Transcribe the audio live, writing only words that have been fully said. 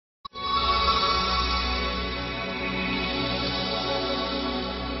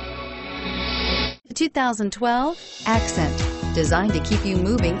2012 Accent. Designed to keep you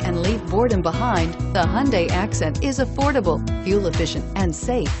moving and leave boredom behind, the Hyundai Accent is affordable, fuel-efficient, and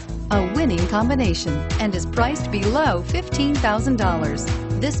safe. A winning combination, and is priced below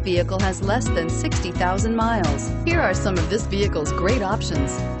 $15,000. This vehicle has less than 60,000 miles. Here are some of this vehicle's great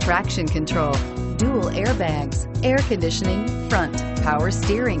options: traction control, dual airbags, air conditioning, front, power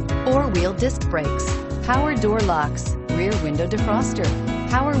steering, four-wheel disc brakes, power door locks, rear window defroster,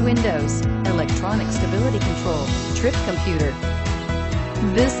 power windows, electronic stability control, trip computer.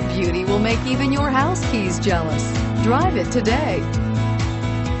 This beauty will make even your house keys jealous. Drive it today.